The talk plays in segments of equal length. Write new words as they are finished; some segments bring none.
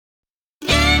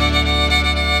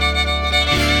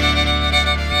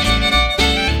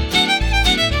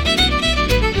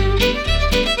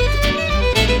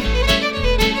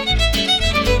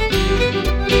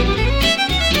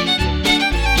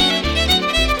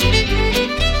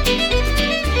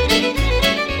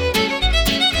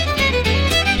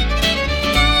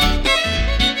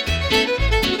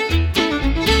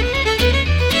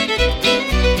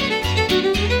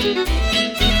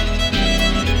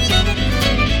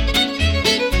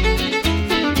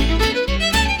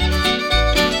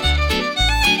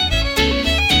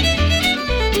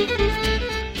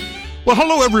Well,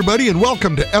 hello, everybody, and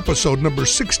welcome to episode number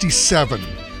 67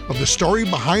 of The Story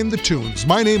Behind the Tunes.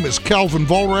 My name is Calvin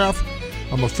Vollrath.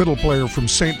 I'm a fiddle player from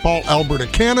St. Paul, Alberta,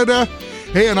 Canada.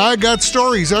 Hey, and I got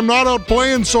stories. I'm not out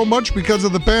playing so much because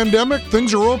of the pandemic.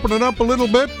 Things are opening up a little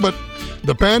bit, but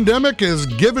the pandemic has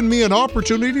given me an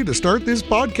opportunity to start this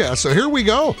podcast. So here we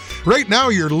go. Right now,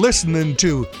 you're listening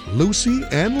to Lucy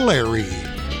and Larry.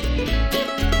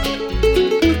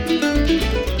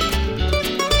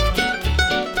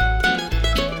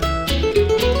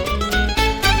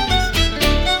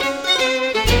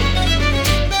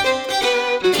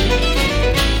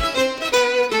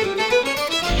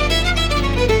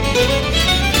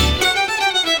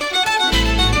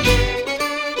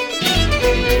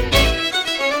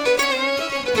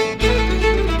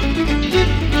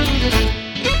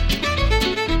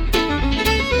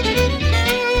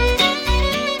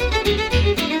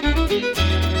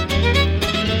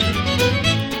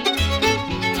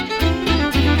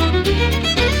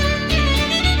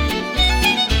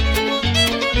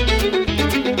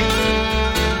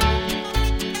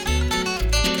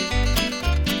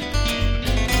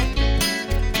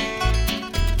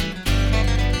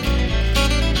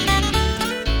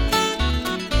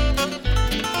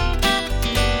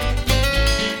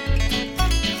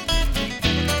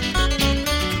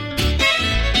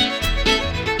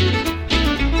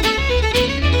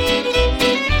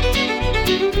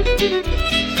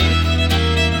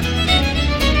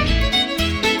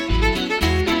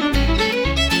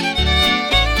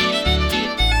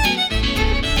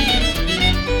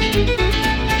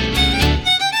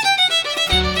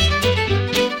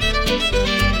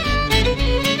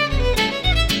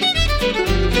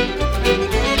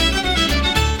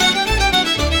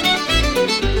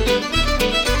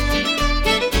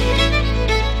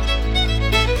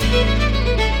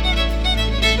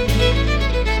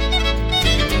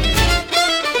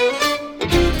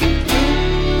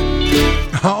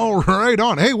 Right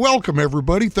on. Hey, welcome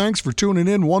everybody. Thanks for tuning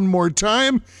in one more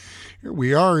time. Here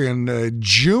we are in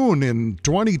June in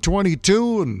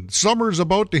 2022 and summer's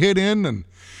about to hit in. And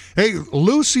hey,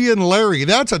 Lucy and Larry,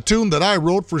 that's a tune that I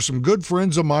wrote for some good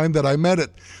friends of mine that I met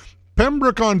at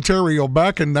Pembroke, Ontario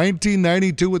back in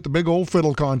 1992 at the big old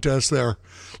fiddle contest there.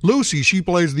 Lucy, she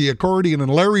plays the accordion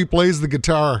and Larry plays the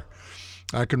guitar.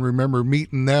 I can remember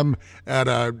meeting them at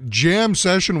a jam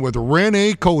session with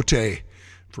Rene Cote.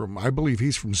 I believe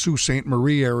he's from Sault Ste.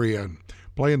 Marie area, and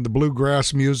playing the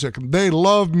bluegrass music. They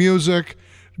love music.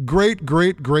 Great,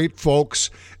 great, great folks.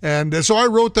 And so I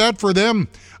wrote that for them.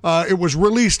 It was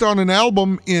released on an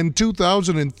album in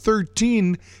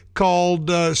 2013 called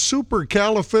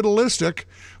Supercalifragilistic.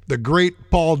 The great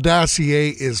Paul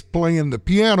Dacier is playing the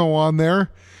piano on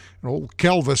there. And old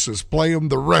Kelvis is playing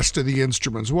the rest of the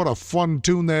instruments. What a fun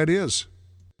tune that is.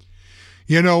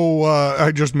 You know,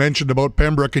 I just mentioned about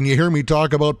Pembroke, and you hear me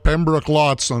talk about Pembroke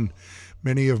lots on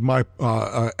many of my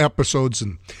episodes.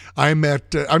 And I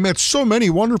met so many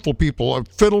wonderful people,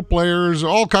 fiddle players,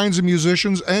 all kinds of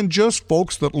musicians, and just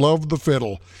folks that love the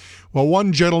fiddle. Well,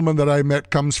 one gentleman that I met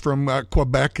comes from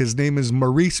Quebec. His name is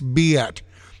Maurice Biette.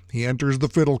 He enters the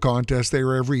fiddle contest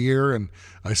there every year, and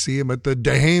I see him at the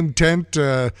Dehame tent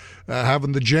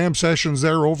having the jam sessions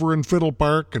there over in Fiddle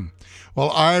Park. And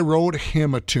well, I wrote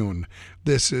him a tune.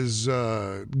 This is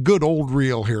good old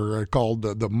reel here called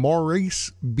the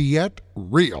Maurice Biette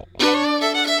Reel.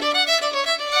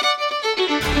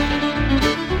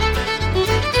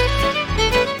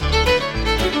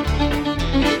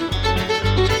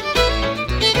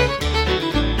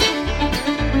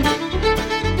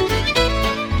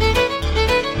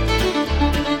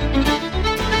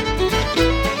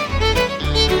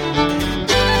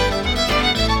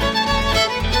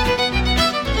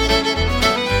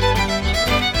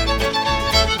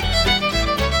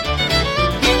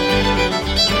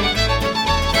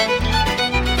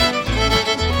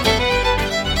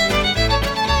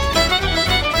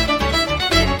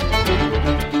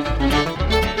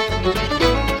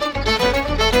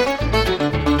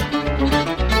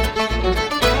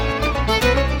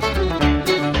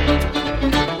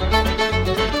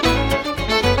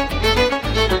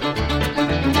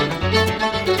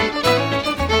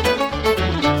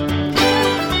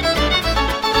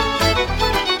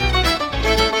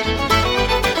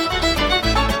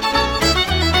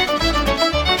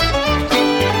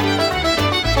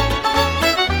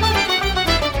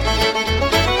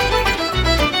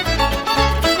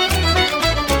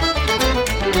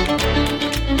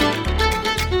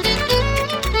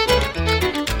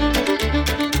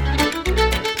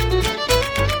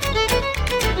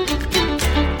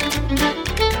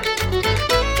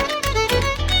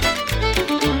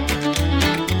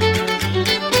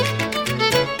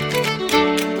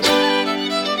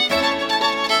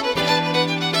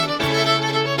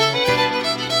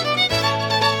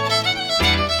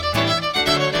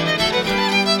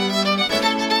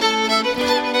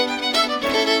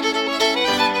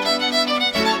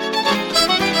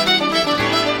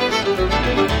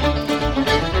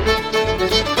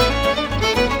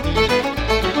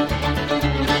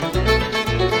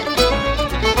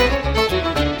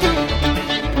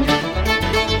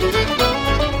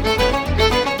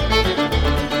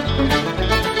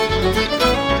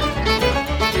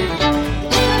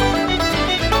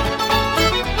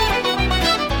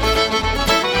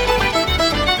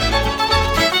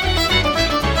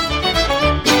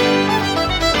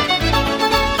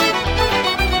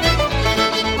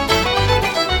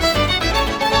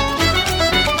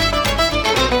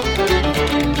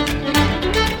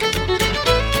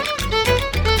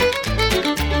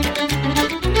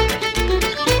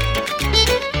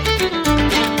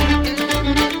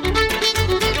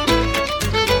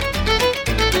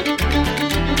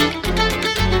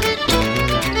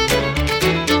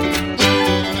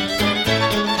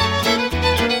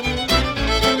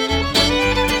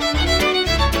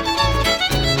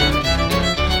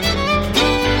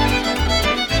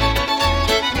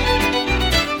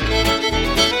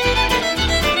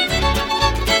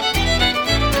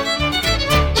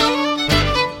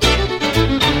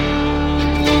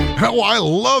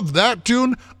 love that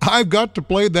tune. I've got to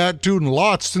play that tune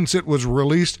lots since it was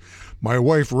released. My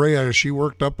wife, Rhea, she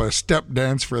worked up a step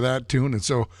dance for that tune, and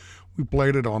so we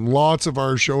played it on lots of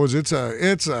our shows. It's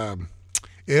a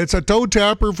toe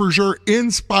tapper for sure,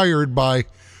 inspired by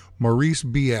Maurice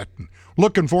Biet.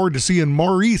 Looking forward to seeing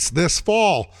Maurice this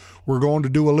fall. We're going to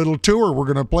do a little tour. We're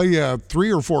going to play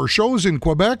 3 or 4 shows in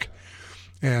Quebec,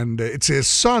 and it's his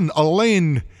son,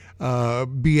 Alain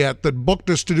Biet, that booked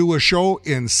us to do a show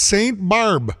in St.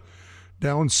 Barbe,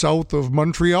 down south of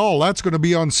Montreal. That's going to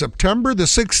be on September the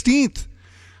 16th.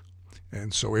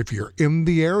 And so if you're in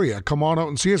the area, come on out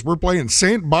and see us. We're playing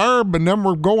St. Barbe, and then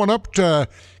we're going up to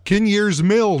Kinyears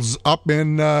Mills up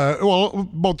in,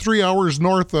 about 3 hours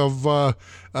north of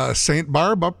St.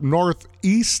 Barbe, up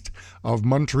northeast of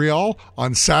Montreal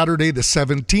on Saturday the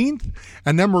 17th.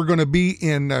 And then we're going to be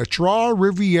in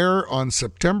Trois-Rivières on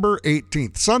September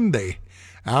 18th, Sunday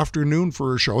afternoon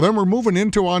for a show. Then we're moving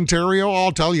into Ontario.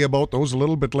 I'll tell you about those a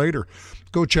little bit later.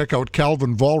 Go check out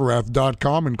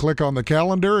calvinvolrath.com and click on the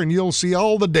calendar, and you'll see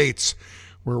all the dates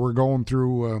where we're going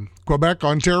through Quebec,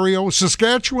 Ontario,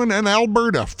 Saskatchewan, and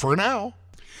Alberta for now.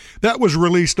 That was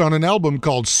released on an album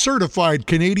called Certified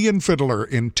Canadian Fiddler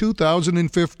in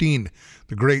 2015.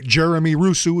 The great Jeremy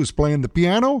Russo is playing the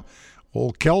piano.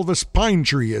 Old Kelvis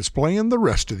Pinetree is playing the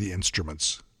rest of the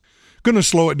instruments. Going to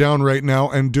slow it down right now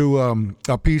and do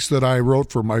a piece that I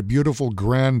wrote for my beautiful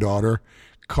granddaughter,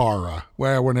 Cara.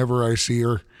 Well, whenever I see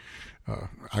her,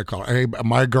 I call her, hey,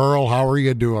 my girl, how are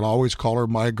you doing? I always call her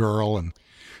my girl. And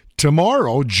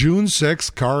tomorrow, June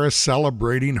 6th, Cara's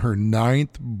celebrating her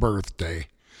 9th birthday.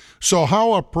 So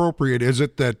how appropriate is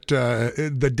it that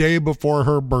the day before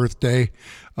her birthday,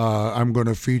 I'm going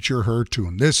to feature her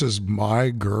tune. This is My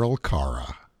Girl,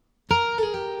 Cara.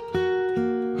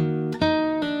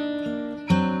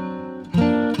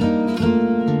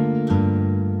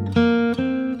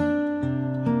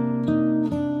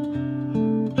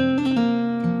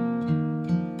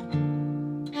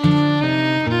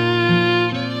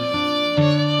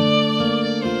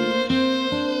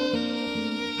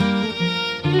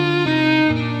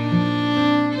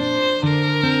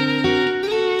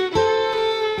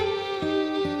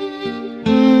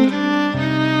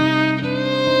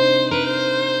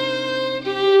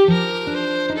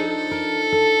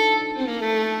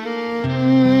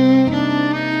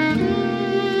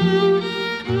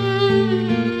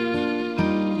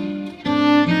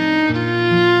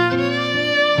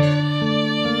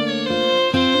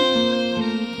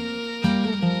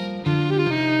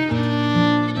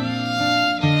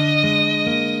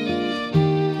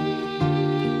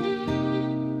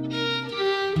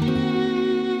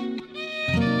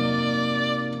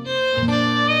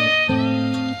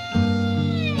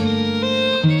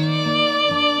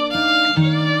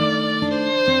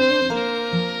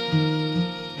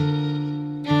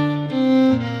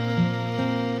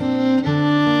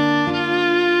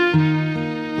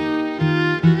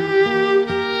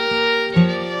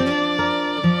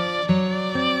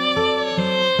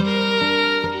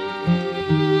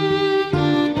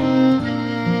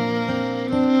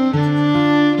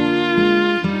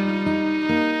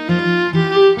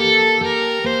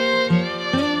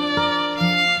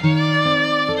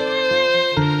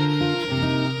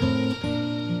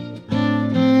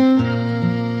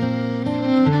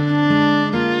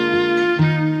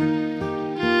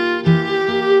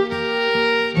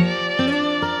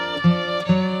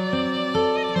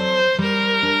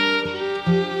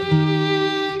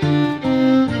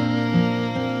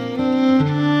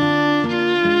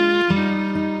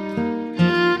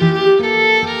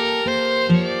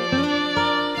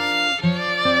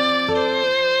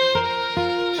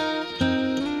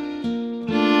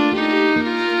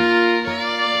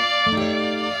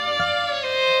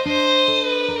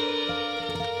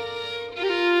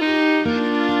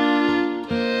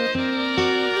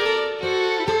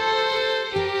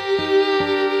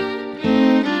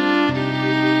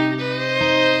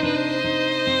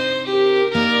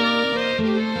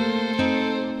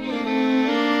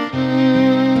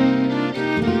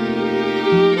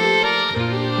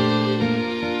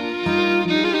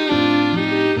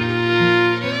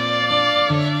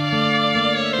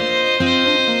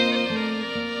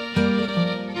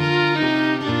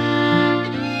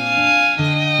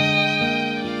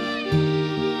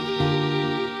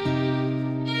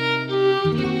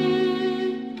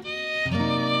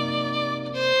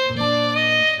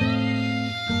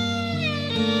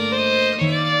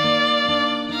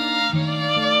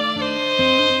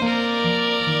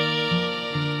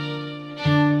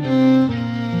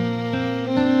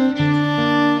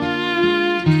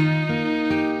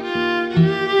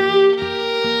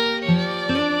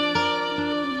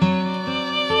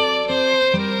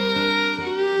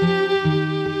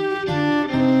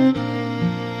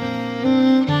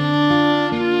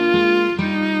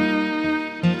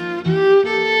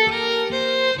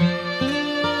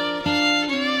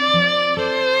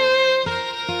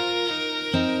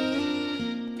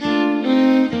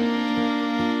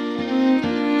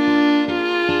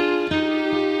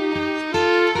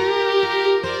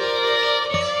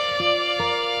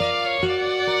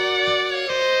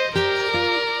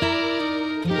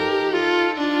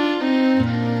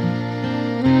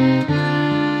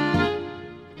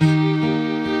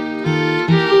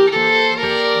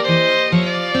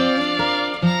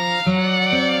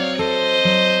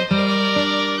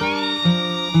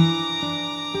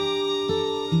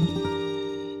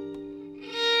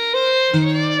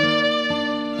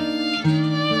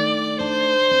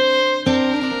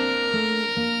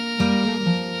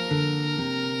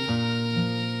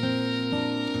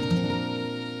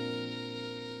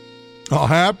 Oh,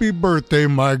 happy birthday,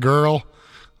 my girl.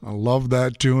 I love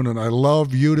that tune, and I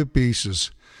love you to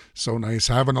pieces. So nice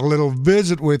having a little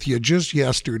visit with you just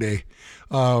yesterday.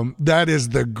 That is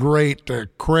the great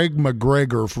Craig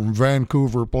McGregor from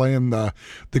Vancouver playing the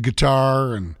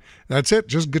guitar, and that's it,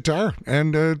 just guitar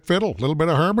and fiddle, a little bit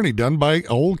of harmony done by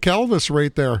old Calvis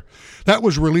right there. That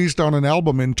was released on an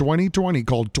album in 2020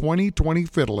 called 2020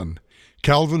 Fiddlin'.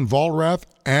 Calvin Vollrath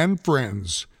and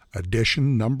Friends,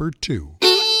 edition number 2.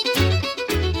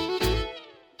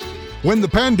 When the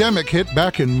pandemic hit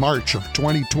back in March of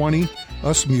 2020,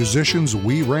 us musicians,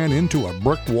 we ran into a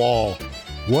brick wall.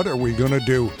 What are we going to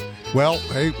do? Well,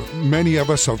 hey, many of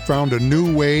us have found a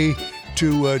new way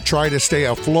to try to stay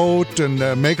afloat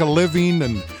and make a living,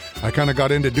 and I kind of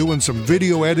got into doing some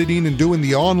video editing and doing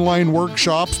the online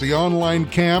workshops, the online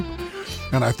camp,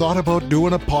 and I thought about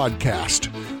doing a podcast.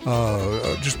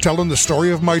 Just telling the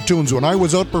story of my tunes. When I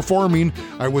was out performing,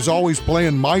 I was always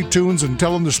playing my tunes and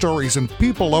telling the stories, and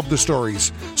people love the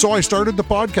stories. So I started the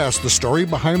podcast, The Story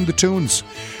Behind the Tunes,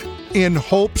 in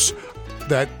hopes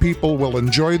that people will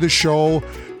enjoy the show,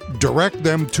 direct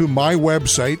them to my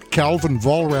website,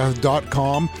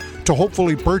 calvinvollrath.com, to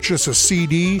hopefully purchase a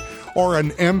CD or an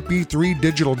MP3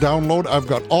 digital download. I've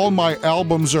got all my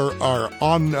albums are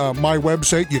on my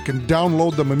website. You can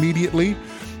download them immediately.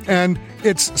 And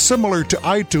it's similar to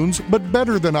iTunes, but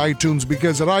better than iTunes,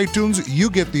 because at iTunes,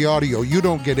 you get the audio. You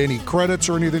don't get any credits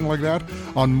or anything like that.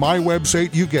 On my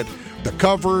website, you get the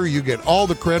cover, you get all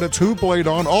the credits, who played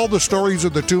on, all the stories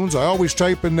of the tunes. I always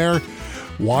type in there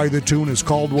why the tune is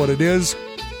called what it is.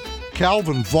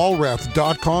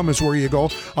 CalvinVollrath.com is where you go.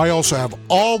 I also have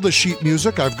all the sheet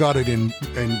music. I've got it in,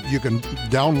 and you can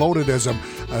download it as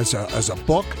a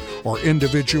book or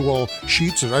individual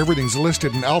sheets. Everything's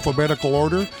listed in alphabetical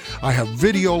order. I have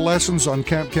video lessons on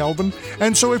Camp Calvin.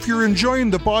 And so if you're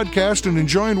enjoying the podcast and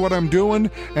enjoying what I'm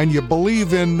doing, and you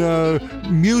believe in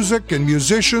music and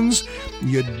musicians,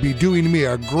 you'd be doing me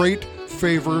a great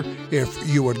favor if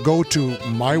you would go to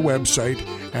my website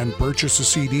and purchase a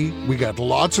CD. We got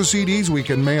lots of CDs we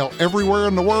can mail everywhere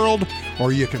in the world,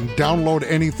 or you can download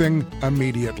anything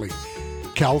immediately.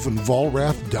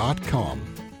 CalvinVollrath.com.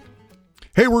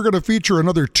 Hey, we're going to feature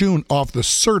another tune off the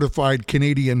Certified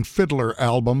Canadian Fiddler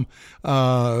album.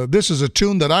 This is a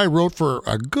tune that I wrote for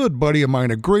a good buddy of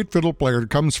mine, a great fiddle player. It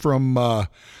comes from, I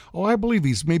believe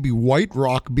he's maybe White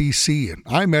Rock, BC. And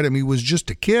I met him, he was just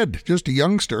a kid, just a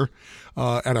youngster,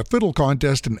 at a fiddle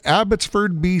contest in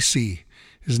Abbotsford, BC.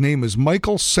 His name is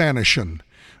Michael Sanishin.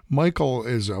 Michael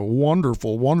is a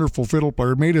wonderful, wonderful fiddle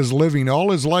player. Made his living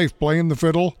all his life playing the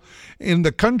fiddle in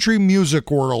the country music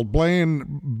world,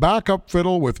 playing backup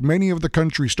fiddle with many of the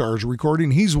country stars,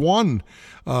 recording. He's won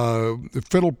the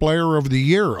Fiddle Player of the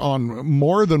Year on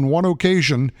more than one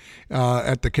occasion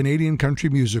at the Canadian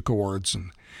Country Music Awards.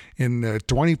 And in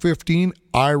 2015,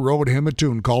 I wrote him a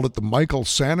tune, called it the Michael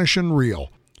Sanishin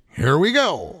Reel. Here we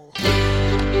go.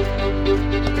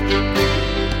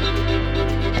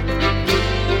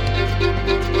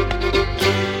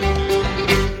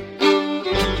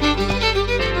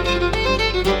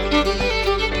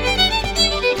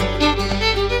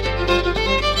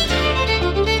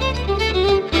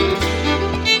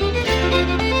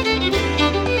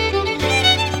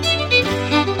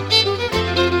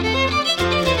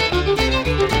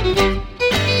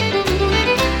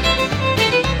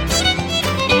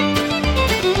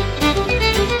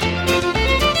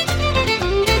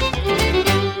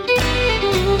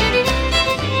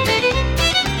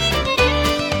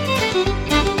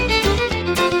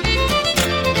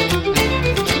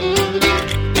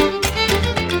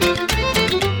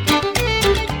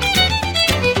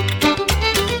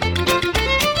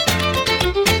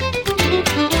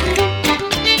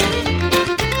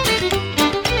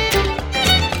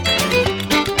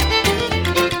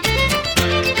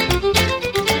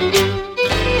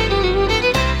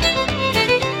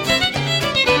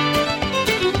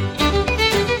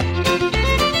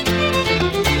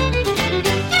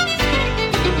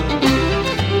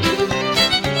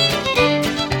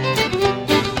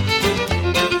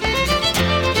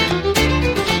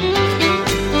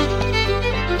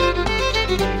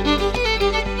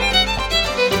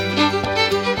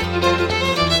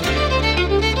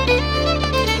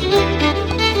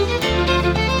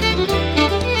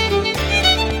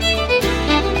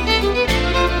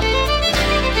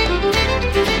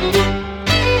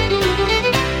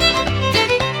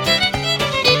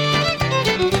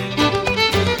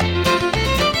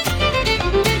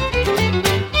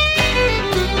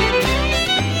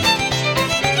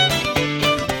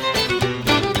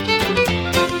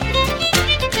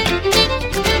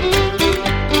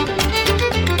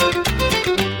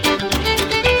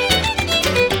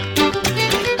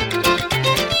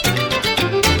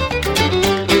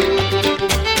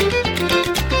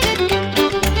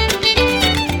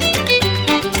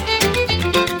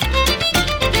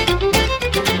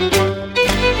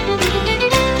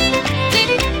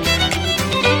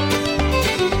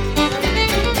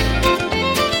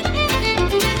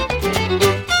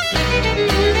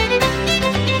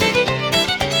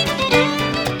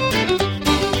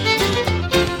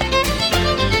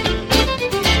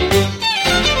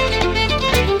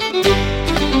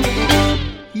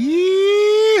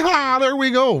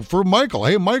 from Michael.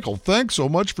 Hey, Michael, thanks so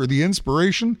much for the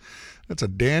inspiration. That's a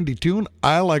dandy tune.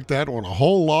 I like that one a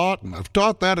whole lot, and I've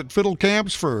taught that at fiddle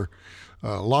camps for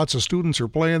lots of students are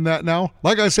playing that now.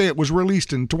 Like I say, it was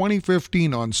released in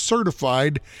 2015 on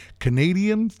Certified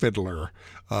Canadian Fiddler.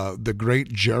 The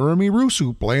great Jeremy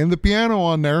Rusu playing the piano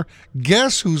on there.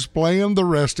 Guess who's playing the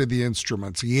rest of the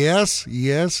instruments? Yes.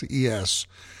 Nivlak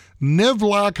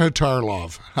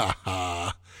Hatarlov. Ha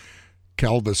ha.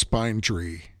 Calvis Pine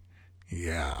Tree.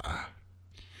 Yeah.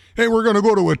 Hey, we're going to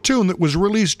go to a tune that was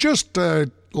released just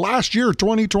last year,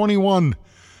 2021,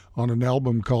 on an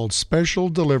album called Special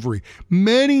Delivery.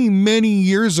 Many, many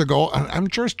years ago. I'm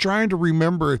just trying to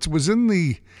remember. It was in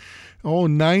the, maybe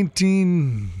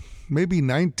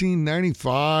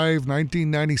 1995,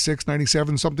 1996,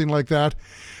 97, something like that.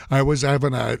 I was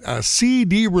having a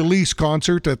CD release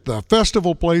concert at the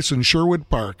Festival Place in Sherwood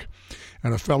Park.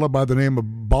 And a fella by the name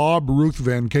of Bob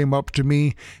Ruthven came up to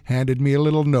me, handed me a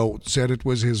little note, said it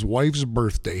was his wife's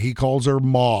birthday. He calls her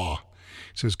Ma.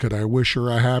 He says, could I wish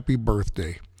her a happy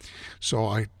birthday? So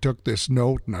I took this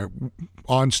note, and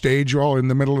on stage, in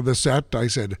the middle of the set, I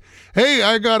said, hey,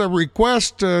 I got a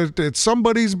request. It's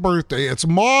somebody's birthday. It's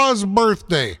Ma's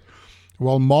birthday.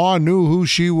 Well, Ma knew who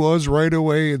she was right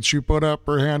away, and she put up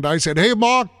her hand. I said, hey,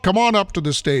 Ma, come on up to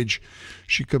the stage.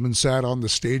 She come and sat on the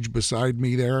stage beside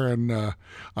me there, and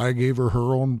I gave her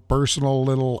her own personal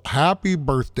little happy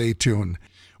birthday tune.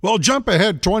 Well, jump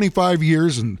ahead 25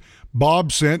 years, and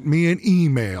Bob sent me an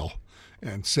email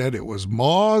and said it was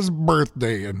Ma's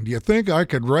birthday, and you think I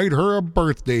could write her a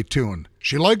birthday tune?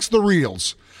 She likes the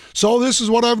reels. So this is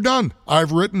what I've done.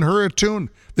 I've written her a tune.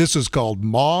 This is called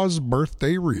Ma's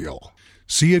Birthday Reel.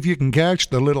 See if you can catch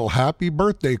the little happy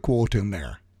birthday quote in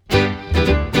there.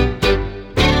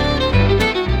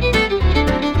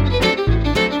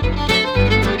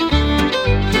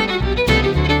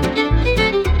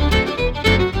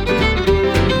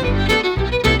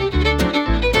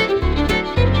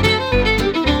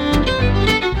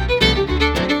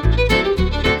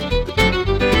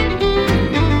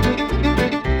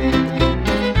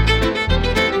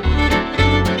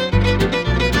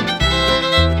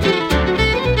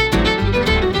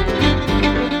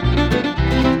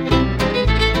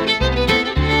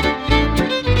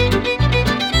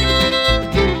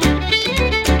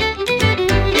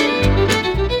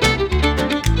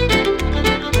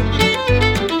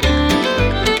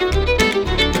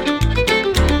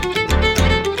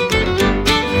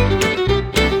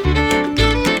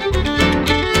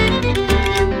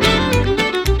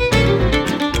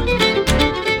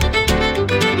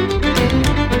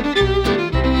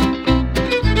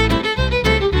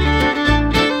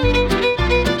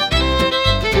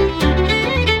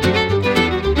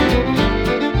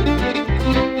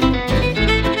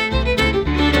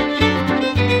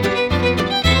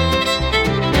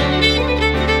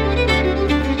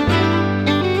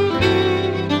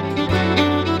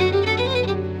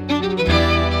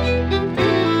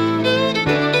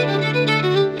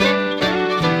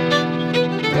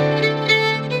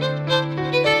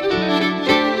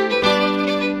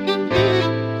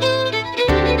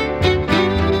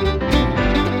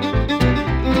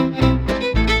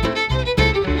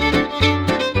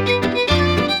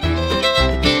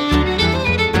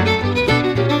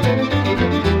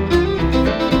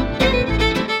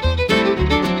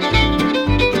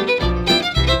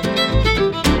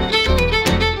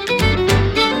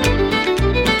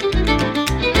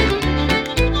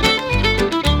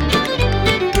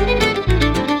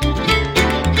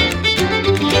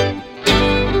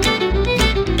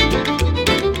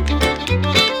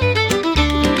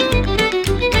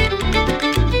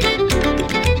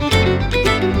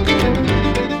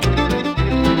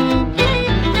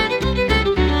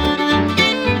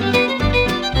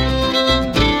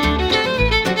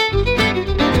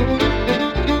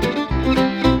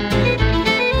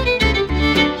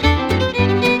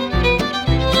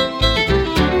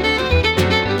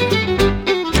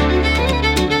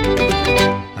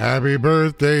 Happy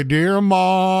birthday, dear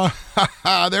Ma.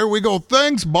 There we go.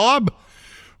 Thanks, Bob,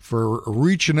 for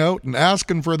reaching out and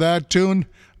asking for that tune.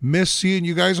 Miss seeing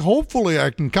you guys. Hopefully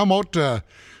I can come out to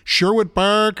Sherwood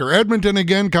Park or Edmonton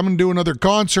again, come and do another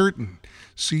concert and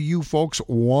see you folks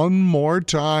one more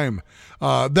time.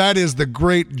 That is the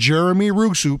great Jeremy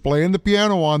Rusu playing the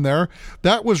piano on there.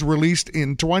 That was released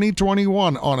in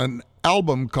 2021 on an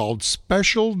album called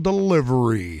Special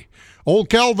Delivery. Old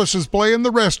Calvis is playing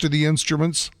the rest of the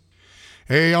instruments.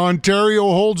 Hey, Ontario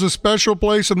holds a special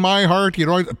place in my heart. You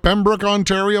know, Pembroke,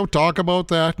 Ontario, talk about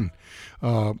that. And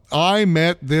I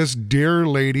met this dear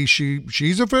lady.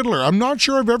 She's a fiddler. I'm not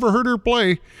sure I've ever heard her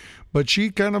play, but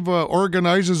she kind of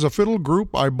organizes a fiddle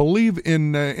group, I believe,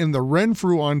 in the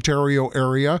Renfrew, Ontario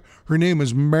area. Her name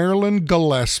is Marilyn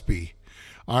Gillespie.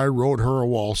 I wrote her a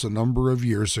waltz a number of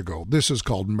years ago. This is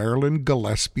called Marilyn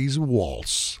Gillespie's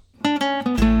Waltz.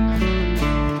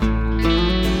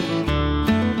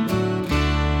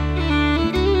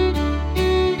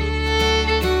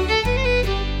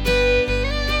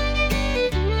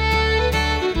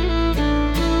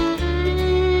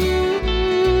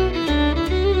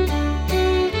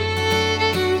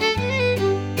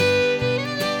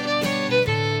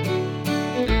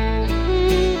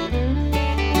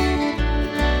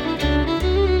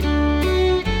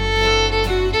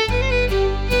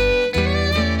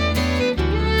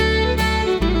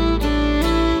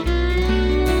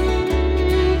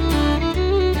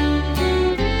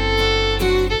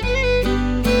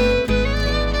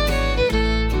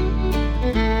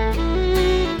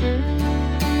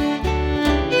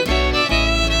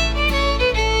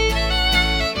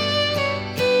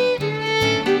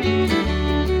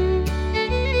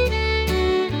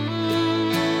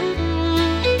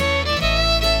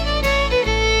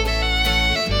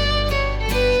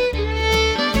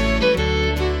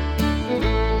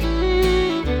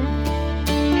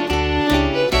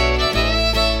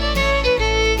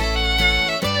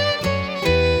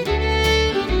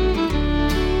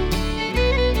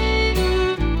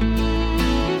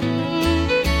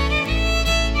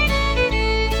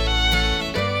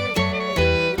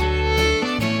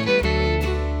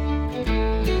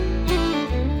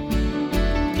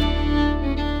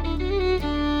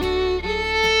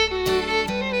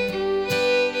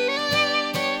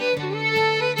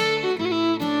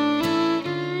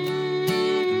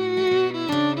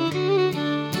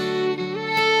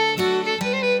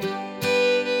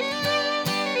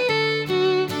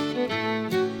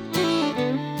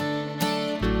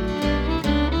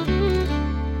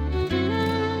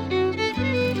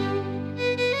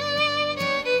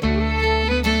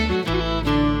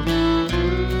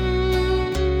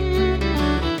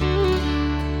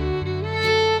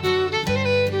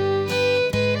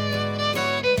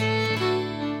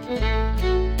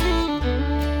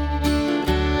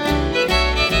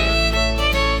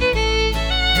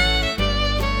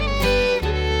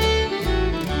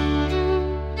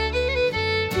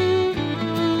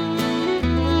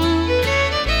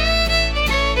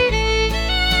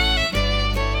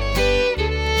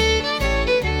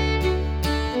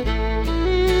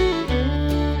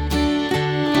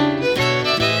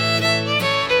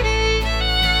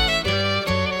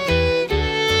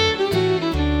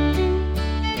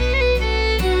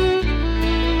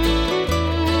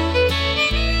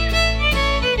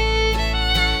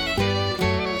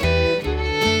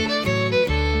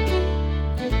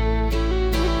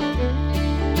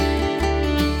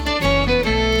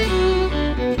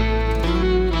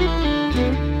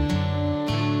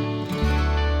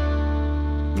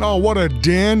 Oh, what a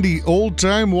dandy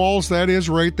old-time waltz that is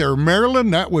right there.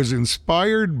 Marilyn, that was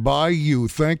inspired by you.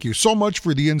 Thank you so much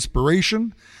for the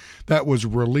inspiration. That was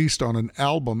released on an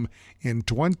album in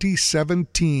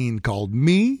 2017 called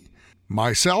Me,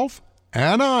 Myself,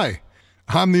 and I.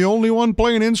 I'm the only one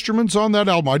playing instruments on that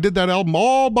album. I did that album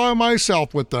all by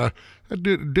myself I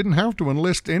didn't have to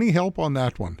enlist any help on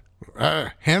that one.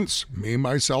 Hence, Me,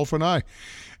 Myself, and I.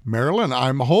 Marilyn,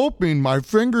 I'm hoping, my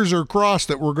fingers are crossed,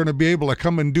 that we're going to be able to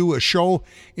come and do a show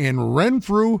in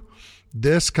Renfrew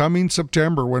this coming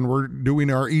September when we're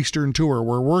doing our Eastern tour.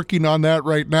 We're working on that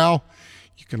right now.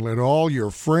 You can let all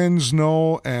your friends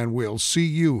know, and we'll see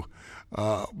you,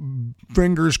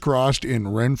 fingers crossed, in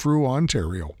Renfrew,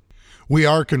 Ontario. We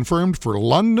are confirmed for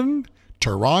London,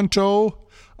 Toronto,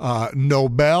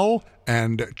 Nobel,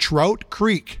 and Trout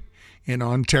Creek in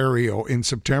Ontario in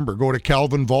September. Go to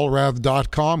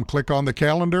calvinvolrath.com, click on the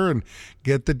calendar, and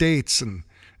get the dates. And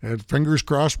fingers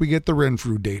crossed we get the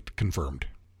Renfrew date confirmed.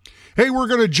 Hey, we're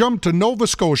going to jump to Nova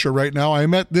Scotia right now. I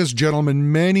met this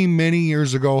gentleman many, many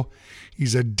years ago.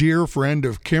 He's a dear friend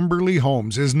of Kimberly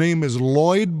Holmes. His name is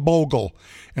Lloyd Bogle.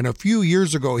 And a few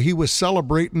years ago, he was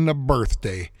celebrating a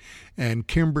birthday. And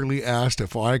Kimberly asked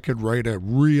if I could write a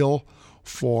reel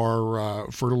for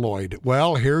Lloyd.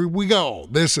 Well, here we go.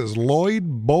 This is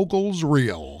Lloyd Bogle's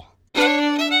reel.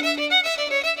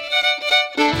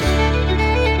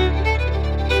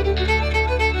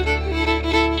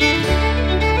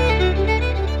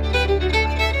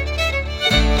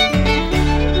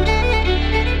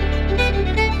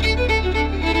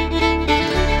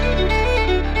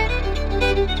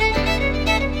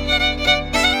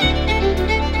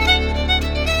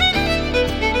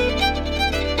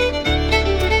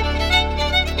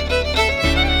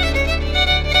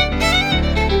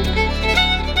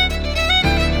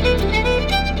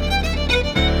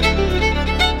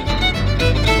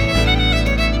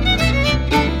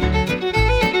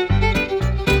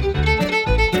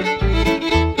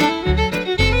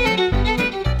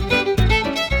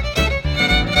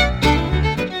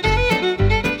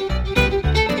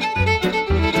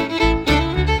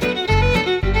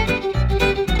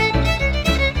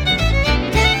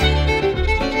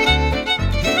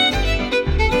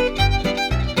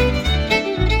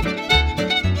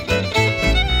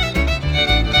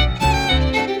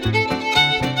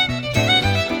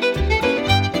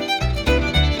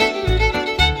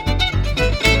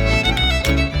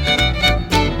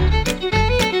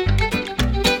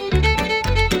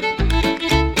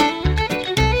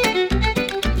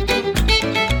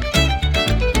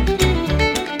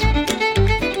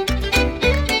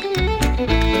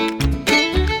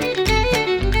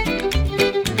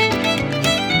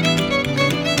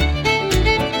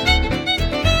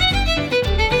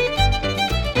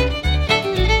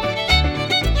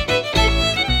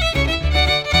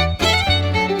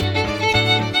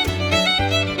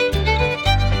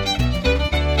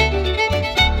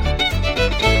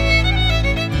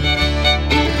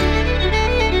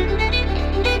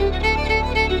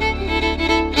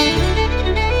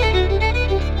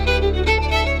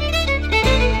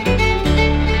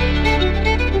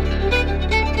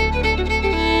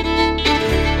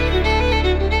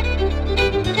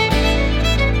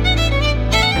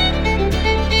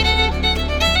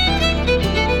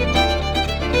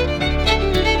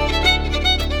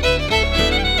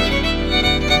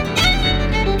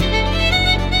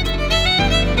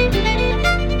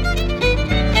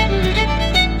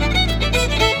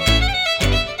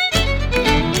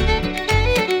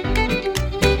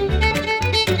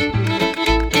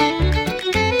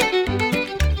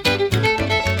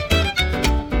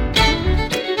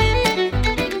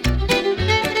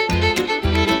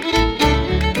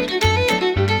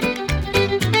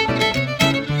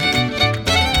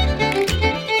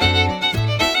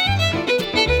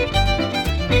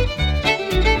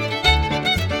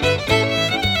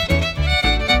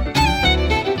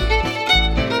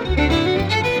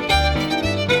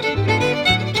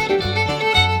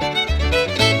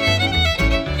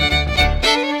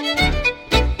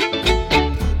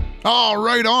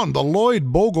 Right on, the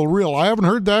Lloyd Bogle Reel. I haven't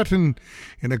heard that in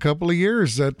a couple of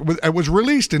years. It was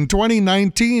released in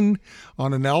 2019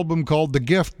 on an album called The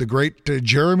Gift. The great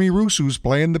Jeremy Russo's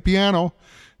playing the piano.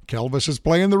 Kelvis is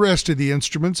playing the rest of the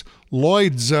instruments.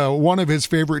 Lloyd's, one of his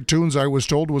favorite tunes, I was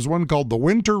told, was one called The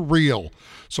Winter Reel.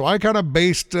 So I kind of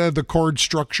based the chord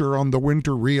structure on The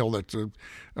Winter Reel. That's a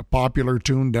popular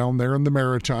tune down there in the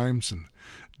Maritimes. And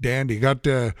Dandy got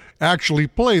to actually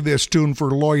play this tune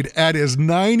for Lloyd at his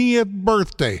 90th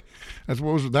birthday.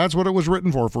 That's what it was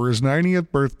written for his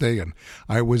 90th birthday. And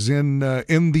I was in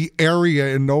the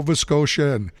area in Nova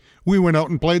Scotia, and we went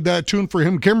out and played that tune for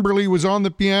him. Kimberly was on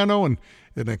the piano, and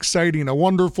a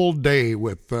wonderful day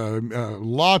with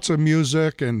lots of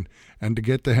music and to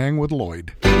get to hang with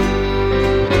Lloyd.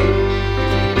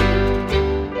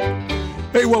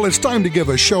 Hey, well, it's time to give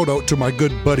a shout out to my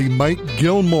good buddy Mike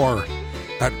Gilmore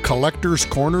at Collector's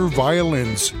Corner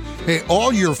Violins. Hey,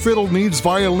 all your fiddle needs,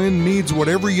 violin needs,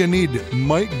 whatever you need,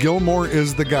 Mike Gilmore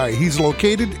is the guy. He's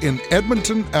located in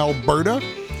Edmonton, Alberta.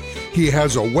 He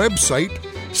has a website,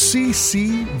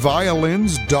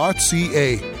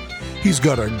 ccviolins.ca. He's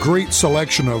got a great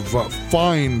selection of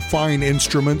fine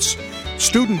instruments,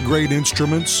 student-grade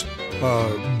instruments,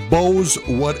 bows,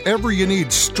 whatever you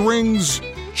need, strings,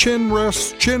 chin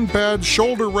rests, chin pads,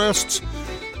 shoulder rests,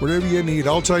 whatever you need.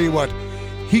 I'll tell you what,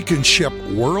 he can ship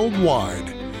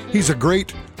worldwide. He's a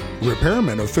great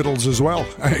repairman of fiddles as well.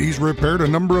 He's repaired a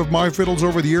number of my fiddles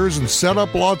over the years and set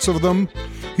up lots of them.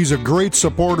 He's a great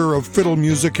supporter of fiddle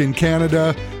music in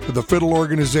Canada, the fiddle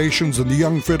organizations and the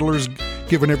young fiddlers,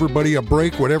 giving everybody a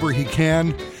break, whatever he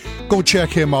can. Go check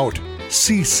him out,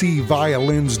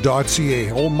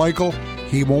 ccviolins.ca. Old Michael,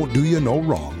 he won't do you no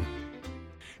wrong.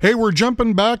 Hey, we're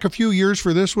jumping back a few years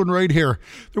for this one right here.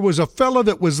 There was a fella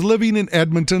that was living in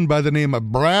Edmonton by the name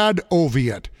of Brad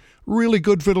Oviatt. Really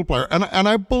good fiddle player. And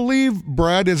I believe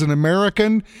Brad is an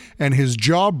American, and his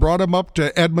job brought him up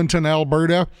to Edmonton,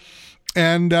 Alberta.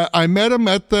 And I met him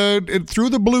through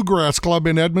the Bluegrass Club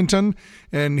in Edmonton,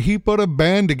 and he put a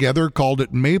band together, called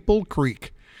it Maple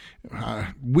Creek.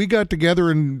 We got together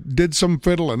and did some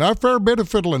fiddling, a fair bit of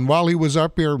fiddling while he was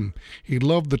up here. He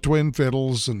loved the twin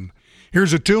fiddles, and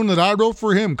here's a tune that I wrote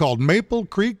for him called Maple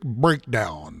Creek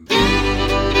Breakdown.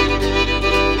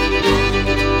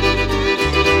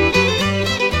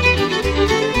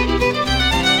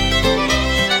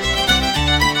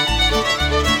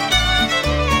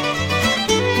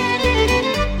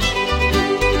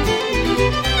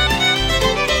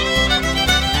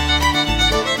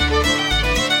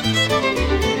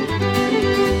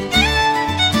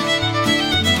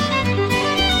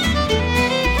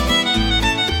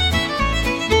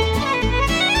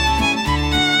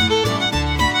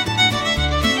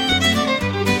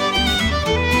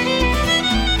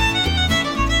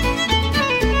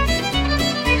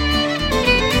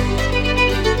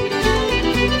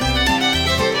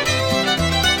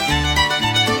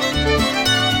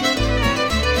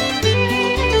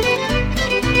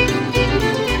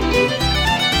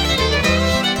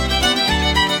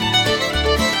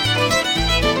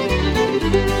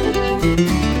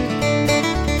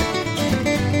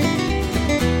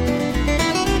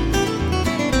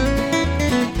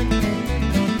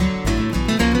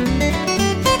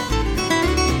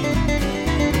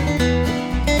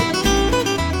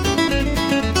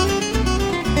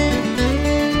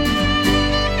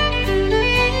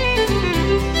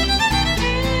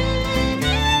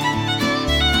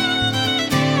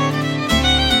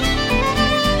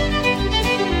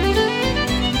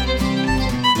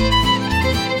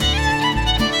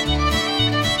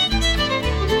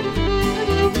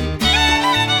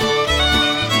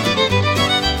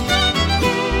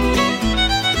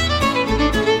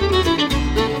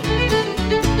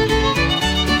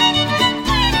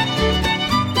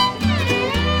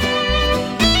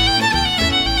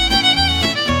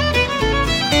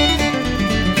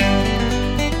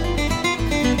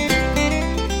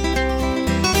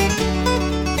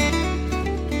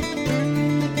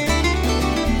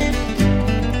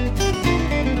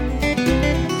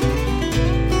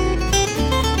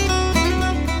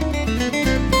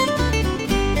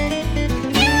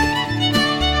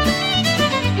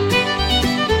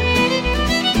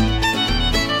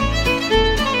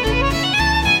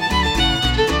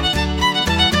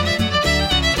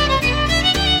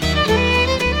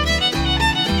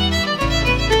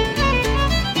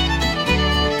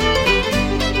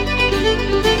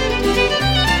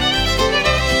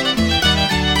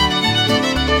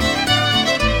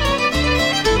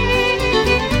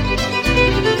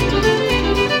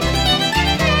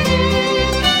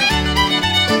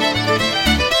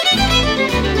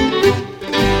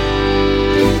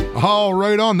 Oh,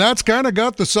 right on. That's kind of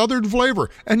got the southern flavor.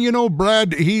 And you know,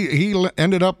 Brad, he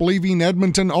ended up leaving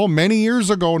Edmonton, many years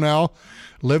ago now,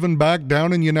 living back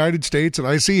down in the United States. And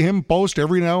I see him post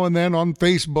every now and then on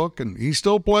Facebook, and he's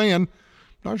still playing.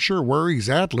 Not sure where he's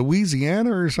at,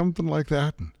 Louisiana or something like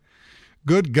that. And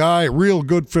good guy, real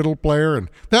good fiddle player. And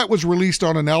that was released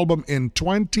on an album in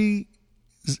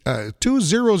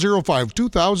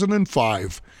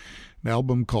 2005, an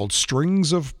album called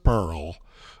Strings of Pearl.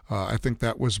 I think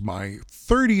that was my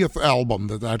 30th album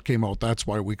that came out. That's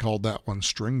why we called that one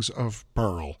Strings of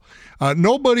Pearl.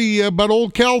 Nobody but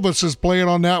old Calvis is playing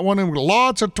on that one, and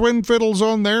lots of twin fiddles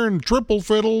on there and triple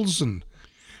fiddles. And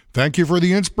thank you for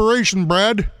the inspiration,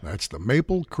 Brad. That's the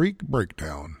Maple Creek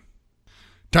Breakdown.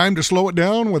 Time to slow it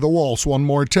down with a waltz one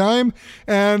more time.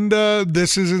 And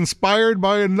this is inspired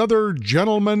by another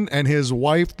gentleman and his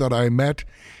wife that I met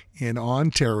in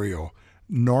Ontario,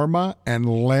 Norma and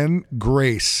Len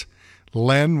Grace.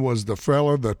 Len was the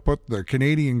fellow that put the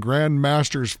Canadian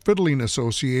Grandmasters Fiddling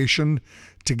Association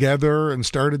together and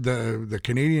started the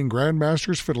Canadian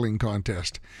Grandmasters Fiddling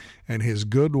Contest. And his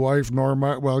good wife,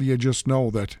 Norma, well, you just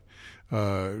know that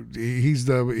he's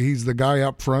the guy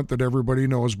up front that everybody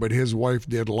knows, but his wife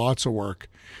did lots of work.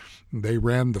 They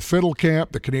ran the fiddle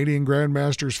camp, the Canadian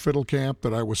Grandmasters Fiddle Camp,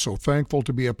 that I was so thankful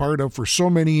to be a part of for so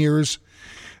many years.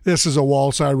 This is a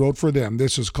waltz I wrote for them.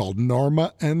 This is called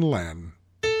Norma and Len.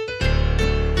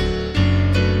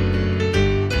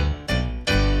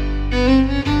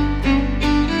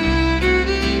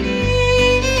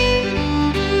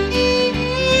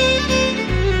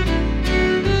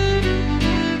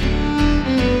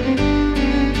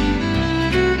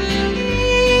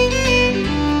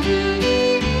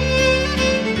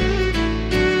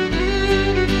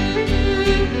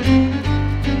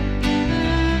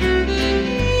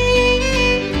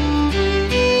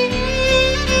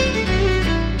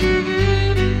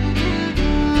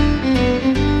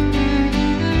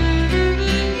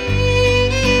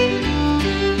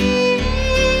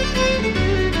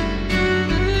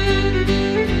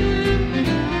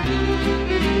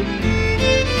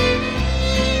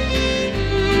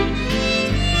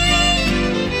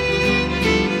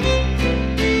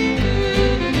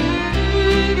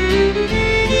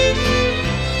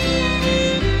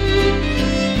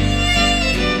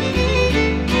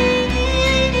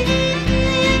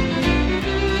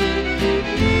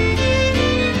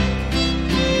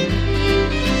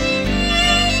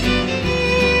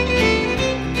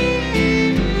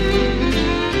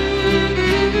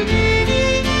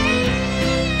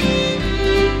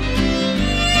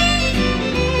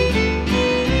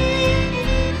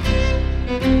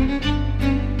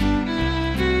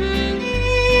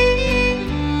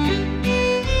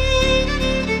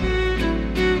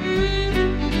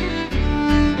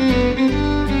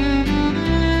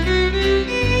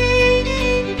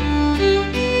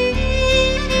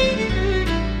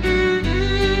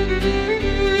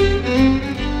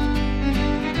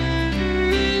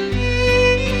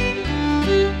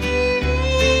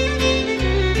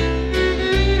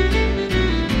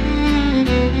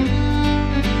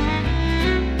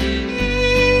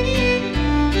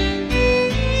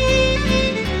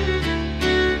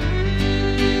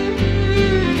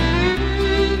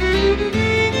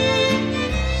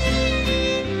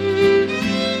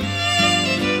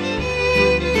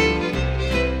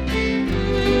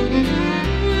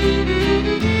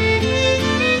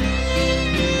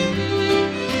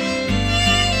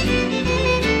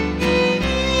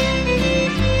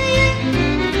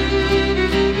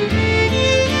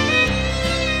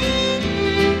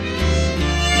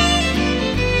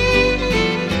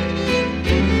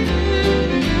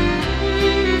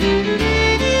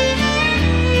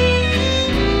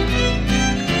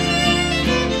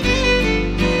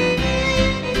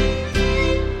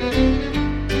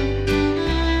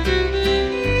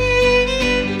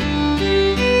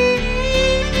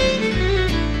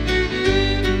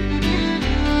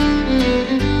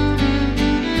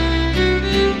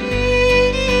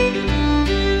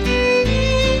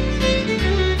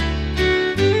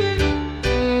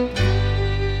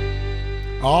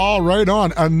 Right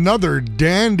on. Another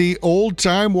dandy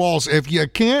old-time waltz. If you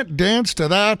can't dance to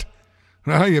that,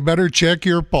 well, you better check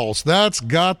your pulse. That's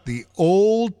got the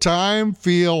old-time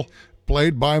feel,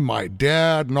 played by my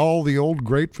dad and all the old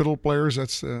great fiddle players.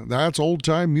 That's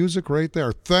old-time music right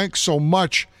there. Thanks so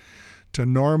much to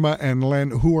Norma and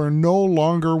Len, who are no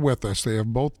longer with us. They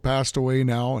have both passed away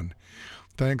now, and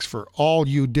thanks for all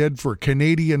you did for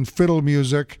Canadian fiddle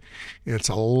music. It's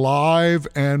alive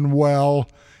and well.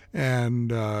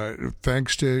 And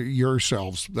thanks to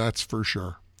yourselves, that's for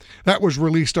sure. That was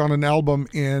released on an album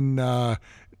in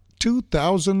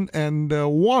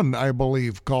 2001, I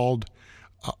believe, called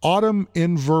Autumn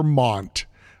in Vermont.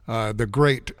 The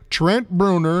great Trent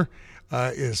Bruner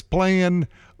is playing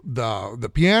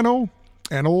the piano,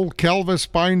 and old Kelvis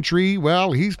Pinetree,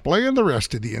 well, he's playing the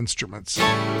rest of the instruments.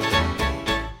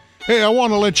 Hey, I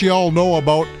want to let you all know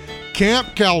about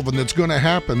Camp Calvin that's going to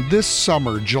happen this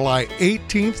summer, July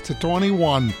 18th to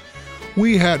 21.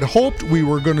 We had hoped we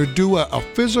were going to do a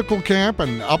physical camp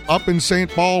and up in St.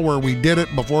 Paul where we did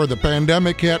it before the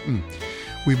pandemic hit, and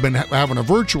we've been having a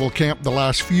virtual camp the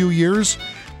last few years.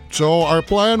 So our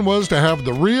plan was to have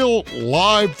the real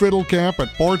live fiddle camp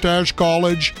at Portage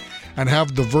College and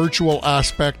have the virtual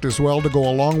aspect as well to go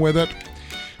along with it.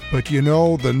 But you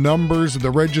know, the numbers,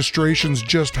 the registrations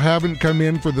just haven't come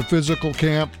in for the physical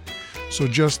camp. So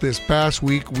just this past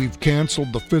week, we've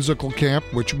canceled the physical camp,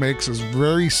 which makes us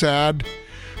very sad.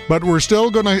 But we're still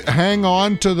going to hang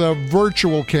on to the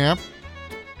virtual camp.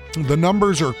 The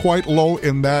numbers are quite low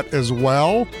in that as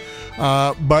well.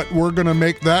 But we're going to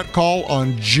make that call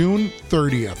on June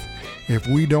 30th. If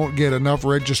we don't get enough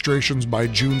registrations by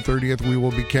June 30th, we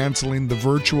will be canceling the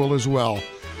virtual as well.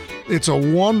 It's a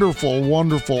wonderful,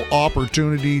 wonderful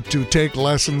opportunity to take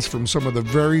lessons from some of the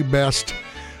very best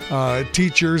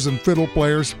teachers and fiddle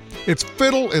players. It's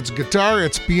fiddle, it's guitar,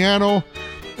 it's piano.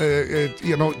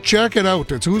 Check it out.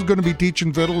 It's who's going to be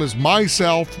teaching fiddle is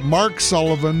myself, Mark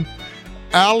Sullivan,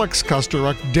 Alex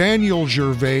Kusteruk, Daniel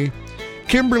Gervais.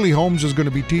 Kimberly Holmes is going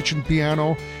to be teaching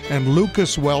piano, and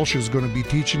Lucas Welsh is going to be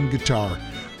teaching guitar.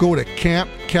 Go to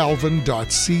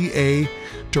campcalvin.ca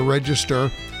to register.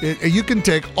 You can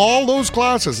take all those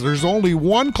classes. There's only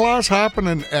one class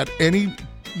happening at any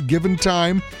given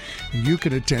time. You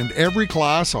can attend every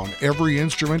class on every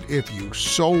instrument if you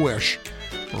so wish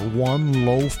for one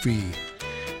low fee.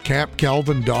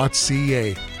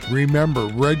 campcalvin.ca. Remember,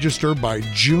 register by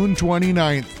June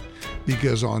 29th.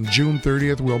 Because on June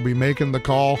 30th, we'll be making the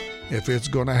call if it's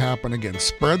going to happen again.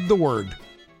 Spread the word.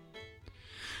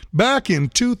 Back in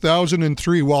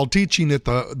 2003, while teaching at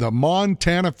the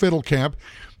Montana Fiddle Camp,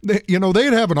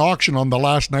 they'd have an auction on the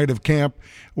last night of camp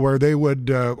where they would,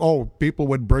 people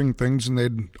would bring things and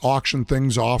they'd auction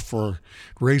things off or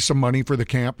raise some money for the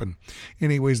camp. And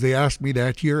anyways, they asked me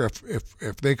that year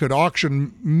if they could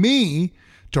auction me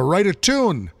to write a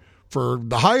tune for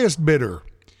the highest bidder.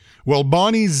 Well,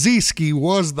 Bonnie Zieski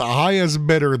was the highest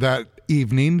bidder that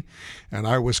evening, and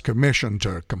I was commissioned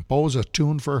to compose a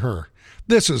tune for her.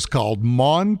 This is called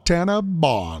Montana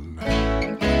Bon.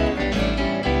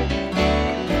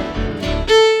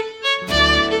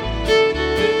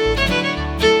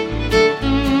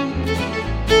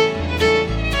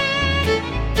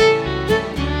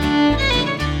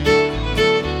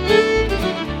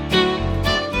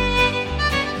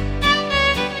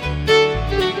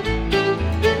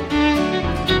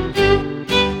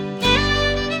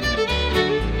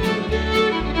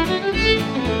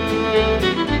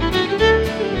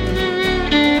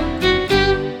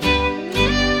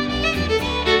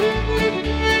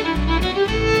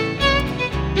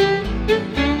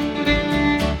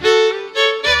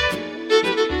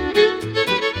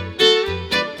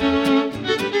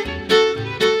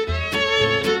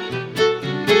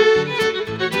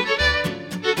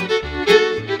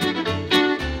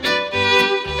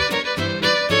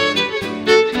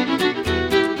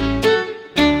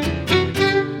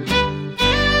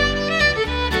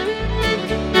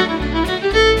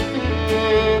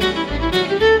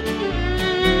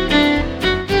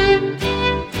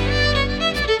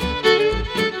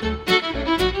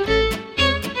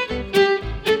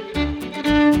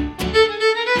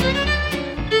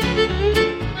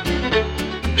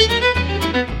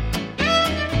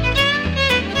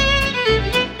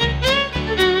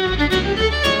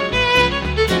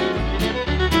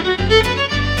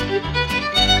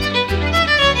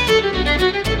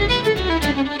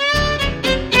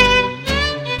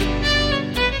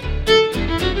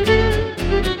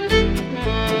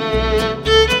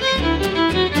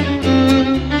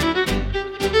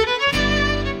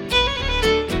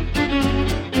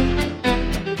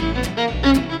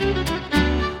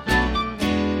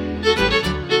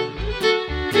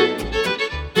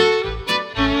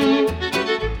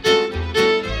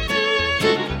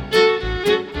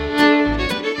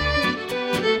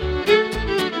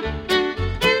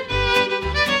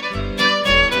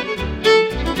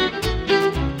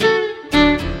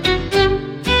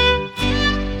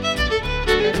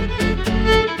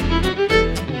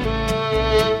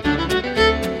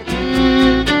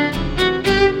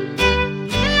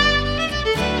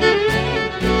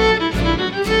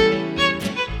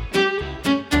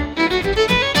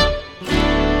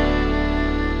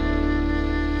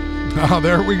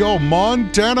 there we go.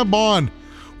 Montana Bon.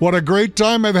 What a great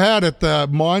time I've had at the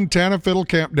Montana Fiddle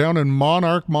Camp down in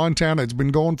Monarch, Montana. It's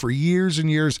been going for years and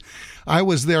years. I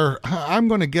was there, I'm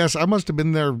going to guess, I must have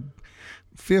been there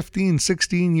 15,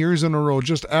 16 years in a row.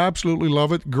 Just absolutely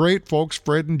love it. Great folks,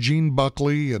 Fred and Gene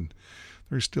Buckley, and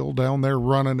they're still down there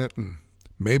running it, and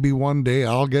maybe one day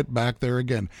I'll get back there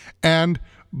again. And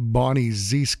Bonnie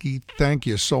Zieske, thank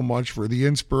you so much for the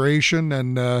inspiration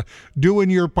and doing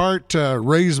your part to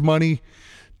raise money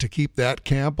to keep that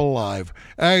camp alive.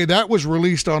 Hey, that was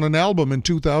released on an album in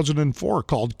 2004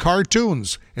 called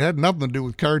Cartoons. It had nothing to do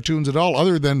with cartoons at all,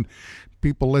 other than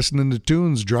people listening to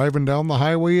tunes driving down the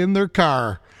highway in their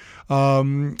car.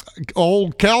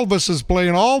 Old Calvis is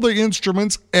playing all the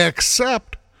instruments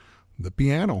except the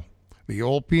piano. The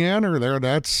old piano there,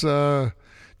 that's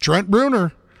Trent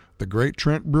Bruner, the great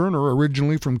Trent Bruner,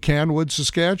 originally from Canwood,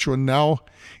 Saskatchewan, now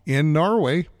in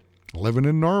Norway, living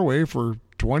in Norway for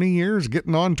 20 years,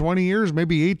 getting on 20 years,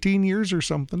 maybe 18 years or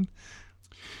something.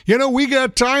 You know, we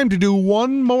got time to do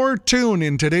one more tune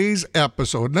in today's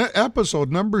episode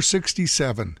number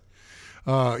 67.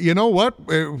 You know what?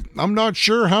 I'm not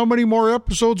sure how many more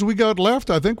episodes we got left.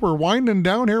 I think we're winding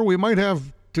down here. We might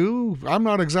have 2. I'm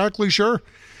not exactly sure.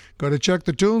 Got to check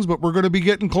the tunes, but we're going to be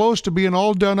getting close to being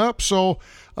all done up. So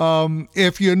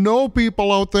if you know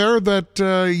people out there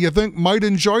that you think might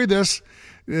enjoy this,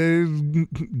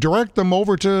 direct them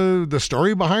over to The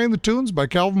Story Behind the Tunes by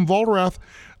Calvin Vollrath.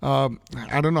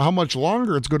 I don't know how much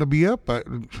longer it's going to be up.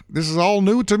 This is all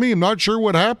new to me. I'm not sure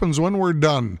what happens when we're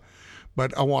done.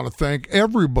 But I want to thank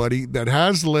everybody that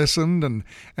has listened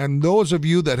and those of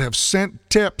you that have sent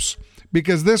tips,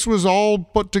 because this was all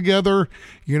put together,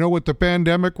 you know, with the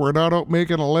pandemic. We're not out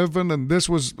making a living, and this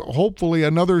was hopefully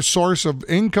another source of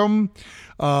income.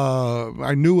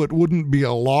 I knew it wouldn't be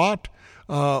a lot.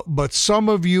 But some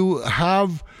of you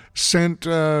have sent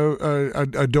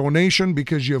a donation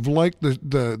because you've liked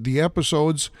the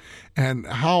episodes, and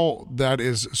how that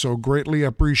is so greatly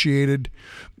appreciated.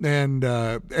 And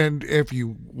if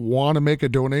you want to make a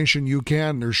donation, you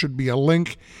can. There should be a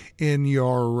link in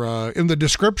your in the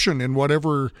description in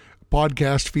whatever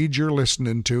podcast feed you're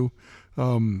listening to.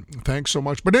 Thanks so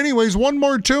much. But anyways, one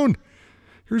more tune.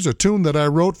 Here's a tune that I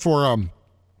wrote for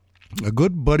a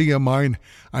good buddy of mine.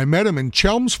 I met him in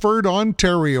Chelmsford,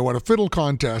 Ontario at a fiddle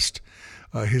contest.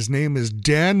 His name is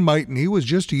Dan Mighton. He was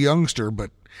just a youngster,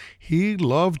 but he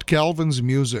loved Calvin's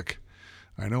music.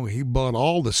 I know he bought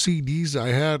all the CDs I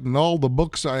had and all the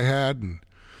books I had, and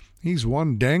he's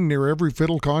won dang near every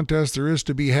fiddle contest there is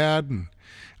to be had, and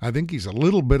I think he's a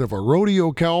little bit of a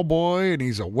rodeo cowboy, and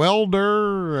he's a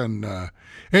welder, and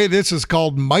hey, this is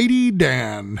called Mighty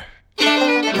Dan.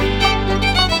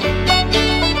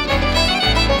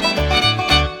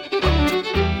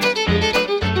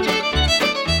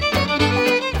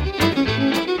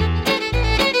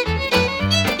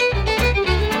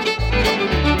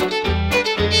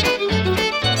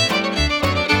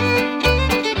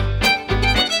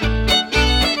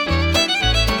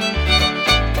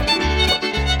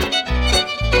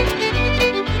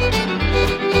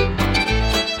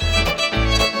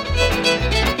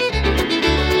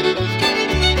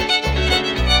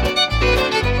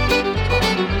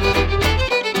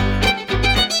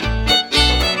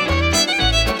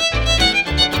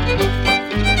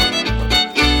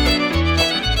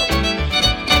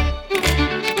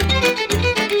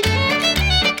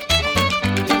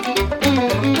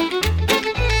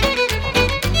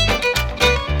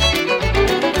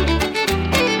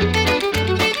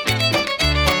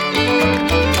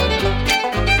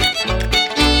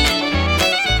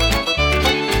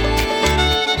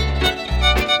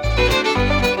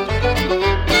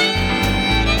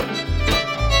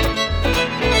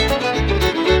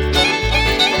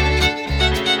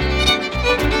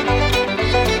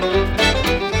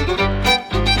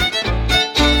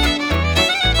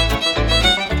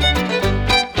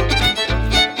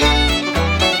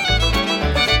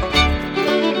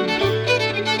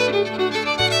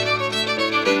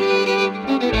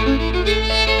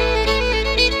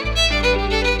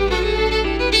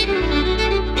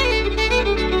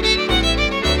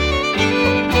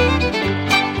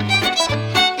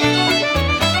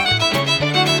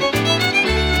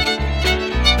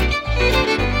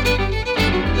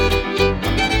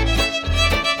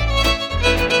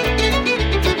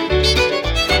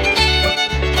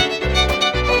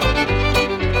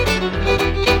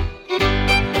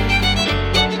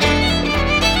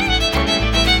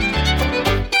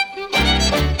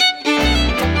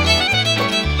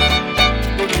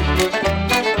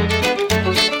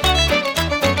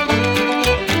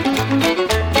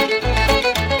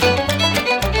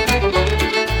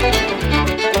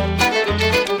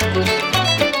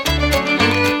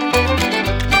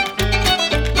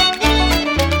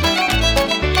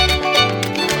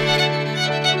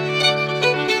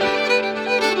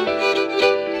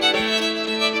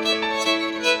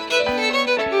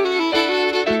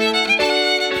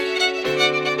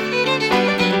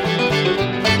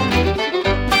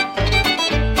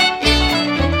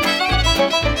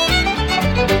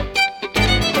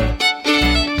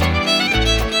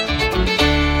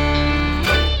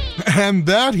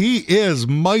 that he is,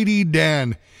 Mighty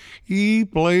Dan. He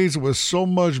plays with so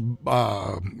much,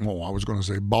 I was going to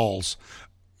say balls.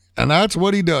 And that's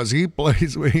what he does. He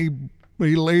plays, he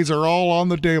lays her all on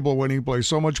the table when he plays.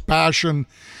 So much passion.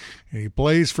 He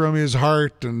plays from his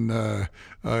heart, and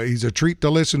he's a treat to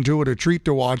listen to and a treat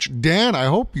to watch. Dan, I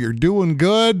hope you're doing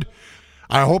good.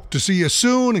 I hope to see you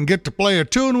soon and get to play a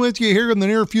tune with you here in the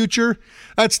near future.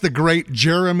 That's the great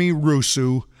Jeremy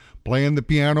Rusu playing the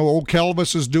piano. Old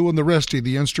Kelvis is doing the rest of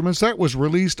the instruments. That was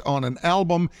released on an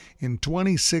album in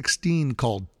 2016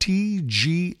 called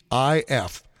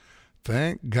TGIF.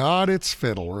 Thank God it's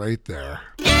fiddle right there.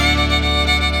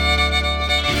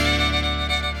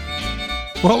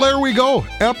 Well, there we go.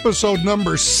 Episode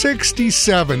number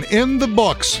 67 in the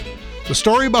books. The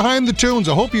story behind the tunes.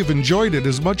 I hope you've enjoyed it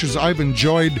as much as I've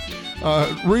enjoyed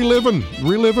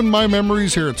reliving my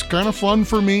memories here. It's kind of fun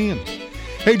for me. And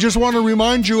hey, just want to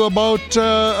remind you about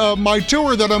my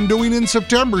tour that I'm doing in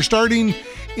September, starting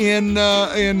in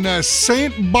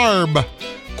St. Barbe,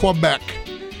 Quebec.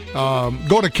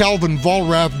 Go to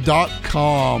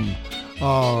calvinvollrath.com.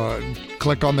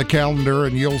 Click on the calendar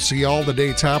and you'll see all the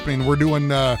dates happening. We're doing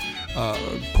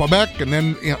Quebec and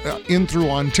then in through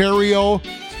Ontario.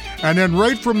 And then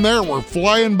right from there, we're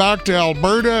flying back to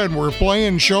Alberta and we're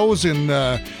playing shows in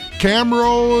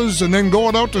Camrose and then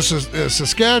going out to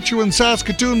Saskatchewan,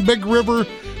 Saskatoon, Big River,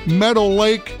 Meadow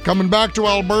Lake, coming back to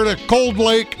Alberta, Cold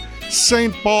Lake,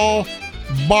 St. Paul,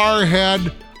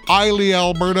 Barrhead, Eiley,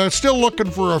 Alberta. Still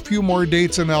looking for a few more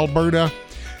dates in Alberta.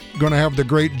 Going to have the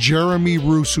great Jeremy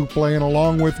Rusu playing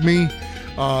along with me.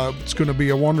 It's going to be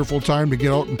a wonderful time to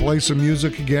get out and play some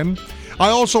music again. I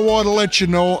also want to let you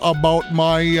know about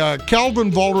my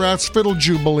Calvin Vollrath's Fiddle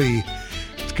Jubilee.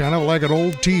 It's kind of like an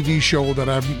old TV show that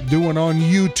I'm doing on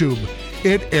YouTube.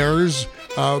 It airs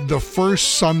the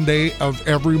first Sunday of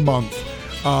every month.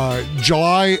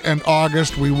 July and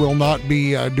August, we will not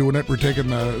be doing it. We're taking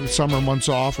the summer months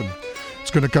off, and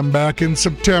it's going to come back in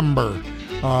September.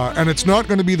 And it's not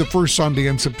going to be the first Sunday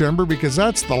in September because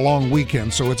that's the long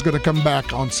weekend. So it's going to come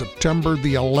back on September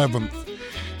the 11th.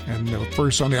 And the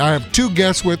first Sunday, I have 2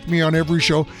 guests with me on every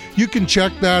show. You can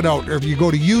check that out. If you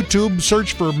go to YouTube,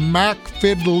 search for Mac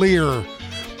Fiddler,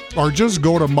 or just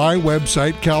go to my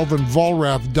website,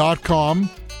 calvinvollrath.com,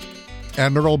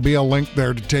 and there'll be a link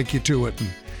there to take you to it.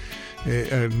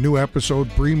 And a new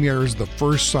episode premieres the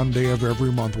first Sunday of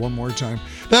every month. One more time.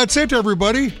 That's it,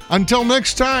 everybody. Until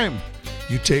next time,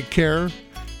 you take care,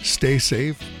 stay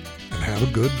safe, and have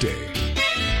a good day.